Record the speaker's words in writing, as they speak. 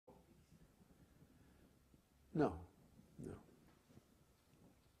No, no,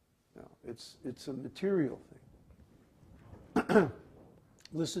 no. It's a material thing.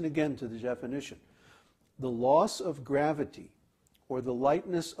 Listen again to the definition. The loss of gravity or the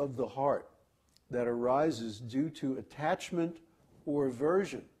lightness of the heart that arises due to attachment or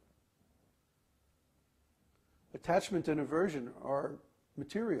aversion. Attachment and aversion are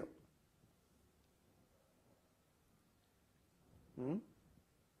material.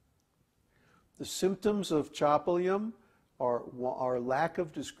 The symptoms of chapalyam are lack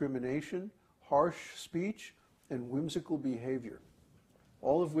of discrimination, harsh speech, and whimsical behavior,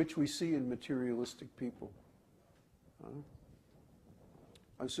 all of which we see in materialistic people.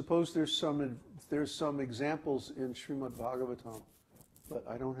 I suppose there's some examples in Srimad Bhagavatam, but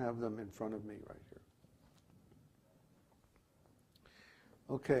I don't have them in front of me right here.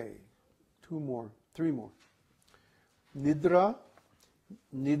 Okay, three more. Nidra.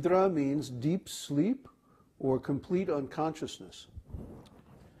 Nidra means deep sleep or complete unconsciousness.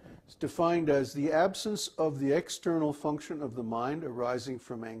 It's defined as the absence of the external function of the mind arising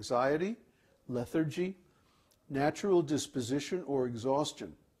from anxiety, lethargy, natural disposition, or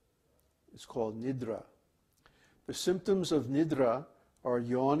exhaustion. It's called nidra. The symptoms of nidra are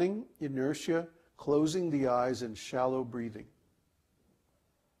yawning, inertia, closing the eyes, and shallow breathing.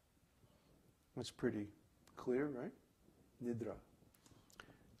 That's pretty clear, right? Nidra.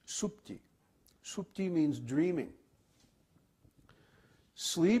 Supti. Supti means dreaming.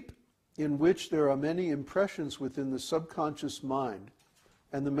 Sleep in which there are many impressions within the subconscious mind,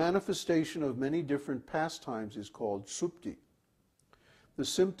 and the manifestation of many different pastimes is called supti. The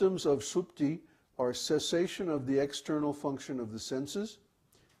symptoms of supti are cessation of the external function of the senses,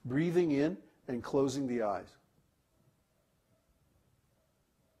 breathing in and closing the eyes.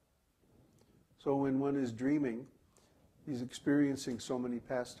 So when one is dreaming, he's experiencing so many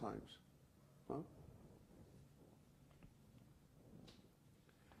pastimes. Huh?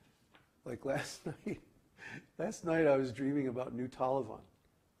 Like last night I was dreaming about New Talavan,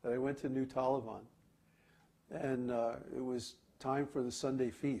 that I went to New Talavan, and it was time for the Sunday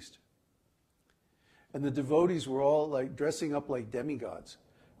feast. And the devotees were all like dressing up like demigods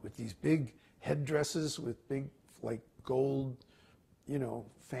with these big headdresses with big like gold,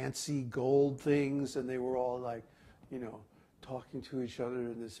 fancy gold things, and they were all like, talking to each other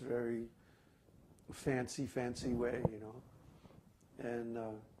in this very fancy way, And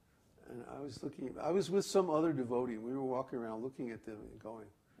I was with some other devotee, and we were walking around looking at them and going,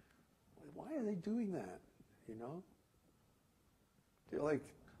 why are they doing that, They're like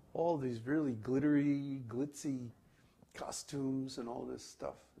all these really glittery, glitzy costumes and all this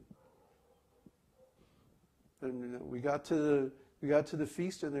stuff. And we got to the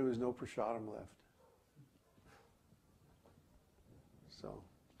feast, and there was no prasadam left. So,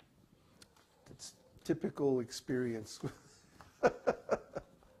 it's typical experience.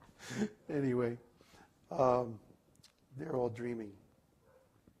 Anyway, they're all dreaming.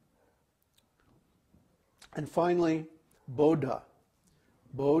 And finally, bodha.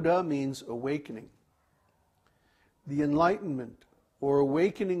 Bodha means awakening. The enlightenment or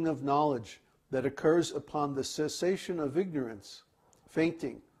awakening of knowledge that occurs upon the cessation of ignorance,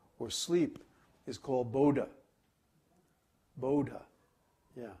 fainting, or sleep is called bodha. Bodha.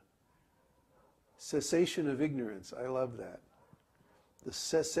 Yeah. Cessation of ignorance. I love that. The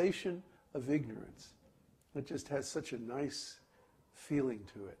cessation of ignorance. It just has such a nice feeling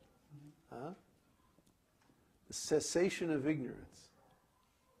to it. Huh? The cessation of ignorance.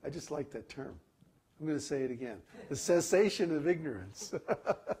 I just like that term. I'm going to say it again. The cessation of ignorance.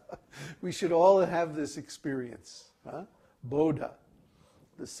 We should all have this experience. Huh? Bodha.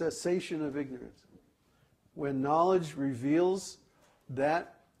 The cessation of ignorance. When knowledge reveals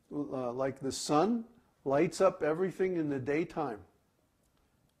that, like the sun lights up everything in the daytime.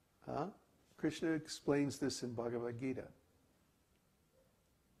 Huh? Krishna explains this in Bhagavad Gita.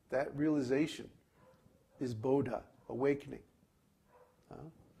 That realization is bodha, awakening. Huh?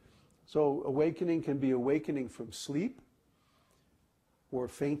 So awakening can be awakening from sleep or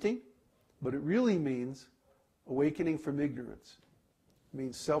fainting, but it really means awakening from ignorance. It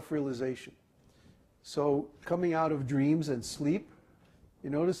means self-realization. So coming out of dreams and sleep, you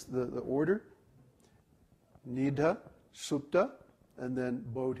notice the order? Nidha, supta, and then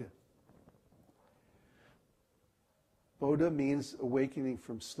bodha. Bodha means awakening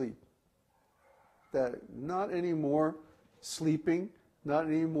from sleep. That not anymore sleeping, not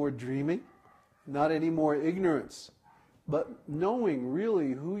any more dreaming, not any more ignorance, but knowing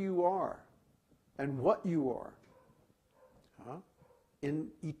really who you are and what you are in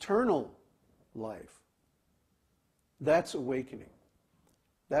eternal life. That's awakening.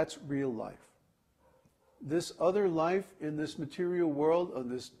 That's real life. this other life in this material world, of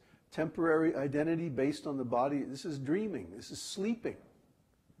this temporary identity based on the body, this is dreaming, this is sleeping.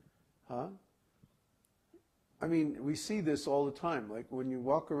 Huh? I mean, we see this all the time. Like when you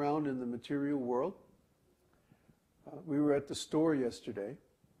walk around in the material world, we were at the store yesterday,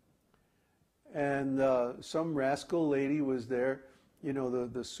 and some rascal lady was there, you know,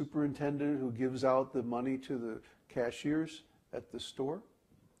 the superintendent who gives out the money to the cashiers at the store,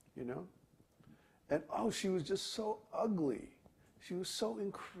 you know. And oh, she was just so ugly. She was so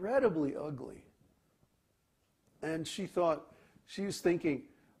incredibly ugly. And she was thinking,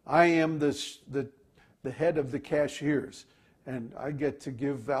 I am the head of the cashiers, and I get to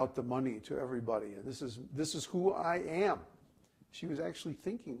give out the money to everybody, and this is who I am. She was actually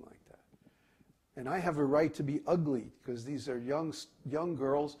thinking like that. And I have a right to be ugly because these are young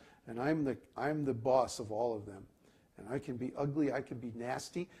girls, and I'm the boss of all of them. And I can be ugly, I can be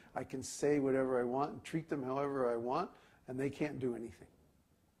nasty, I can say whatever I want and treat them however I want, and they can't do anything.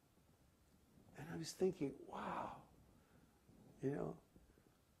 And I was thinking, wow, you know,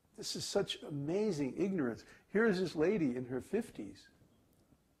 this is such amazing ignorance. Here is this lady in her 50s,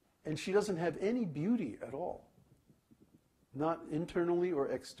 and she doesn't have any beauty at all. Not internally or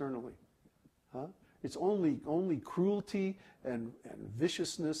externally. Huh? It's only cruelty and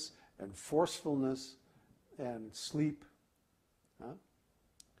viciousness and forcefulness and sleep. Huh?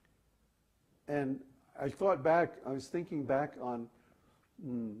 And I was thinking back on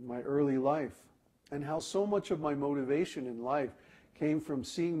my early life and how so much of my motivation in life came from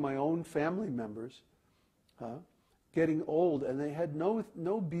seeing my own family members getting old, and they had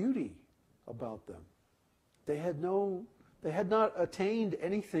no beauty about them. They had not attained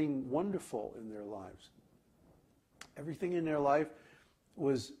anything wonderful in their lives. Everything in their life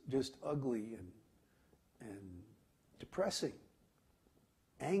was just ugly and depressing,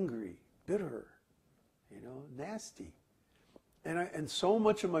 angry, bitter, you know, nasty. And so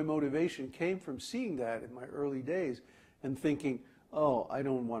much of my motivation came from seeing that in my early days and thinking, oh, I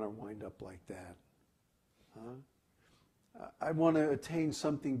don't want to wind up like that. Huh? I want to attain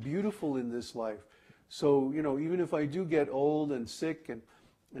something beautiful in this life. So, you know, even if I do get old and sick and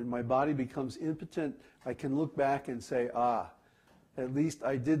my body becomes impotent, I can look back and say, at least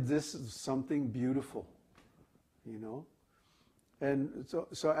I did this something beautiful, you know. And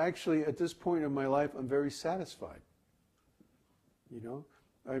so actually at this point in my life, I'm very satisfied. You know,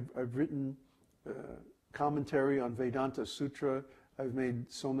 I've written commentary on Vedanta Sutra. I've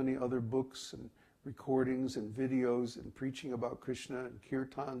made so many other books and recordings and videos and preaching about Krishna and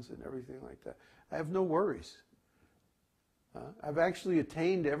kirtans and everything like that. I have no worries. I've actually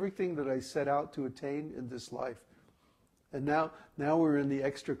attained everything that I set out to attain in this life. And now we're in the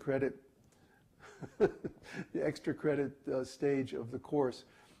extra credit, stage of the course,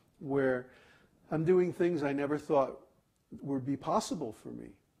 where I'm doing things I never thought would be possible for me.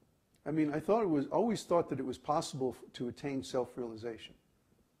 I mean, always thought that it was possible to attain self-realization.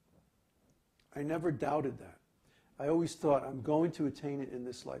 I never doubted that. I always thought I'm going to attain it in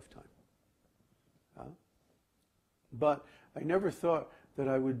this lifetime. But I never thought that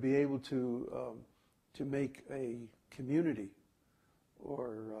I would be able to make a community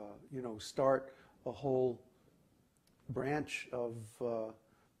or you know, start a whole branch of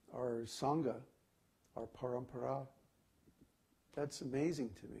our Sangha, our parampara. That's amazing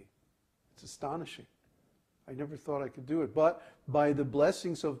to me. It's astonishing. I never thought I could do it. But by the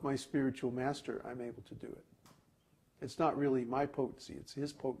blessings of my spiritual master, I'm able to do it. It's not really my potency, it's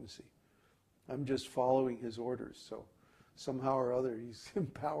his potency. I'm just following his orders. So somehow or other, he's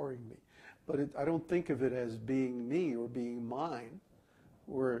empowering me. But I don't think of it as being me or being mine.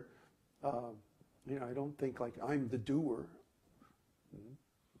 Or, you know, I don't think like I'm the doer.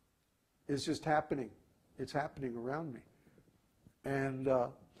 It's just happening. It's happening around me. And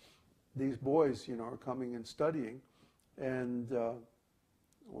these boys, you know, are coming and studying. And,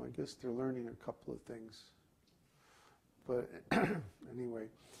 well, I guess they're learning a couple of things. But anyway,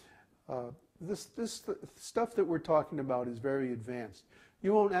 this stuff that we're talking about is very advanced.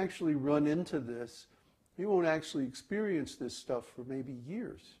 You won't actually run into this. You won't actually experience this stuff for maybe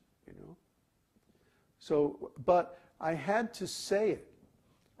years, you know. So, but I had to say it.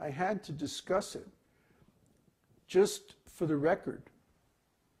 I had to discuss it, just for the record,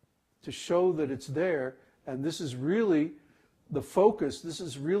 to show that it's there, and this is really the focus, this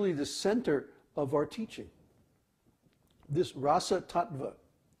is really the center of our teaching. This rasa tattva.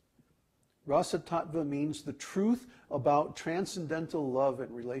 Rasa tattva means the truth about transcendental love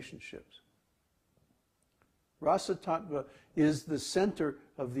and relationships. Rasa tattva is the center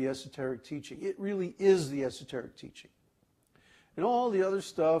of the esoteric teaching. It really is the esoteric teaching. And all the other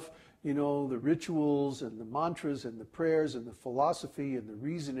stuff, you know, the rituals and the mantras and the prayers and the philosophy and the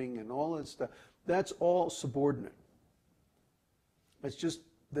reasoning and all that stuff, that's all subordinate. That's just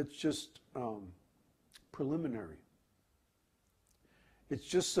preliminary. It's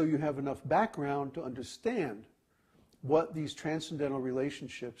just so you have enough background to understand what these transcendental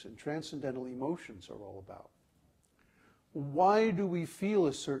relationships and transcendental emotions are all about. Why do we feel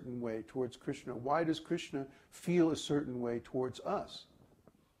a certain way towards Krishna? Why does Krishna feel a certain way towards us?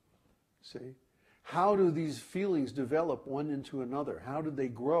 See? How do these feelings develop one into another? How do they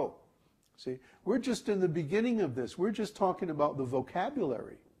grow? See? We're just in the beginning of this. We're just talking about the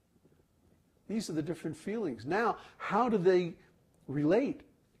vocabulary. These are the different feelings. Now, how do they relate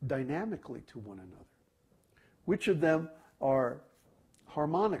dynamically to one another? Which of them are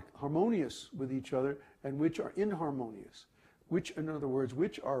harmonious with each other, and which are inharmonious? Which, in other words,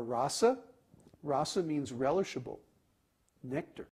 which are rasa? Rasa means relishable, nectar.